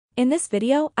In this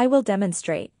video, I will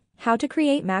demonstrate how to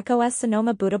create macOS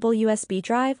Sonoma Bootable USB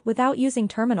Drive without using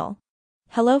terminal.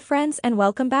 Hello friends and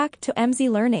welcome back to MZ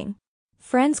Learning.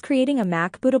 Friends, creating a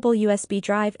Mac bootable USB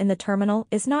drive in the terminal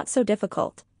is not so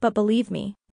difficult, but believe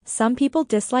me, some people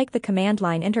dislike the command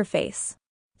line interface.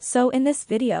 So in this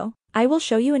video, I will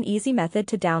show you an easy method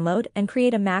to download and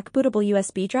create a Mac bootable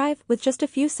USB drive with just a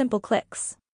few simple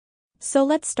clicks. So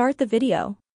let's start the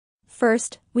video.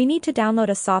 First, we need to download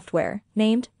a software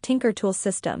named TinkerTool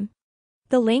system.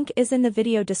 The link is in the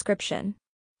video description.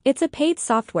 It's a paid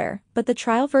software, but the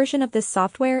trial version of this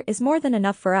software is more than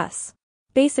enough for us.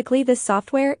 Basically, this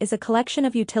software is a collection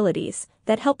of utilities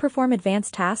that help perform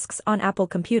advanced tasks on Apple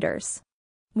computers.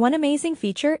 One amazing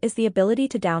feature is the ability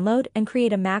to download and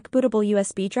create a Mac bootable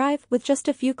USB drive with just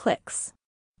a few clicks.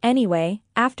 Anyway,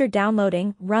 after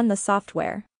downloading, run the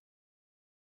software.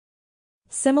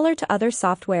 Similar to other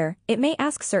software, it may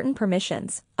ask certain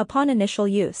permissions upon initial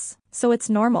use, so it's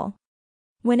normal.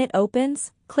 When it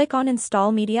opens, click on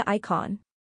Install Media icon.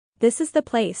 This is the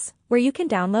place where you can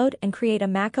download and create a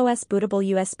macOS bootable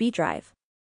USB drive.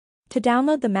 To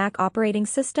download the Mac operating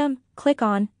system, click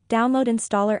on Download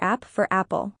Installer App for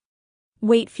Apple.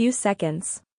 Wait few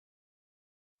seconds.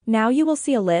 Now you will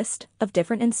see a list of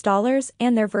different installers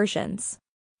and their versions.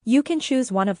 You can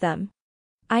choose one of them.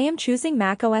 I am choosing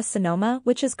macOS Sonoma,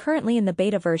 which is currently in the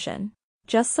beta version.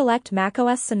 Just select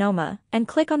macOS Sonoma and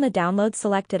click on the Download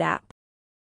selected app.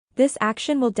 This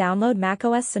action will download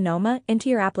macOS Sonoma into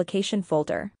your application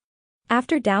folder.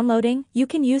 After downloading, you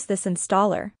can use this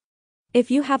installer. If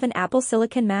you have an Apple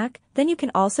Silicon Mac, then you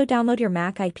can also download your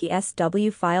Mac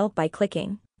IPSW file by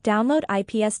clicking Download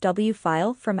IPSW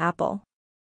file from Apple.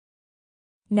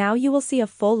 Now you will see a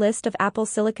full list of Apple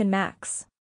Silicon Macs.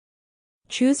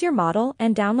 Choose your model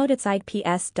and download its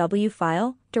IPSW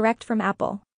file direct from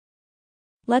Apple.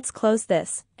 Let's close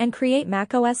this and create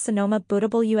macOS Sonoma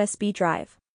Bootable USB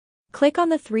Drive. Click on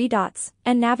the three dots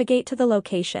and navigate to the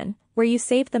location where you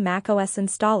saved the macOS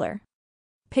installer.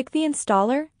 Pick the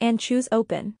installer and choose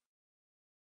Open.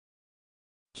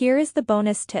 Here is the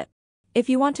bonus tip. If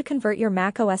you want to convert your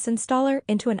macOS installer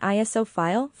into an ISO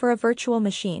file for a virtual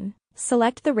machine,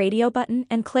 select the radio button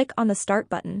and click on the Start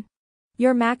button.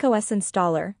 Your macOS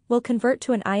installer will convert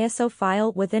to an ISO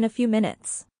file within a few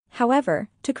minutes. However,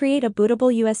 to create a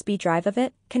bootable USB drive of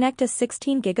it, connect a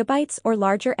 16 GB or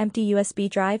larger empty USB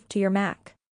drive to your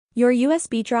Mac. Your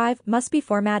USB drive must be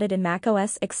formatted in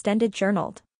macOS Extended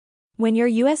Journaled. When your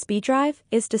USB drive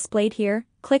is displayed here,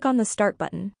 click on the Start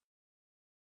button.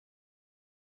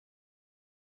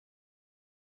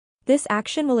 This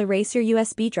action will erase your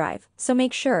USB drive, so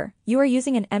make sure you are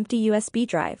using an empty USB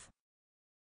drive.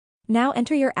 Now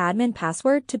enter your admin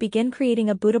password to begin creating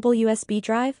a bootable USB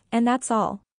drive, and that's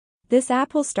all. This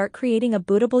app will start creating a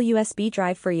bootable USB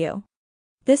drive for you.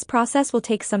 This process will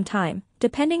take some time,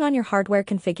 depending on your hardware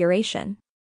configuration.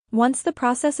 Once the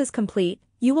process is complete,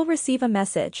 you will receive a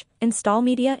message, Install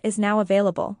Media is now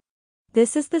available.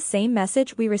 This is the same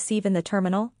message we receive in the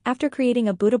terminal after creating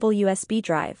a bootable USB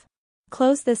drive.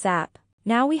 Close this app.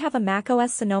 Now we have a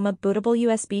macOS Sonoma bootable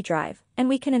USB drive, and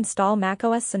we can install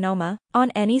macOS Sonoma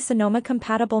on any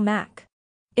Sonoma-compatible Mac.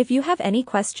 If you have any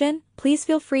question, please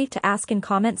feel free to ask in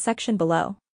comment section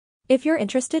below. If you're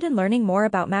interested in learning more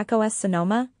about macOS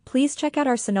Sonoma, please check out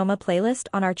our Sonoma playlist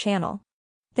on our channel.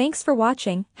 Thanks for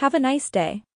watching, have a nice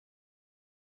day.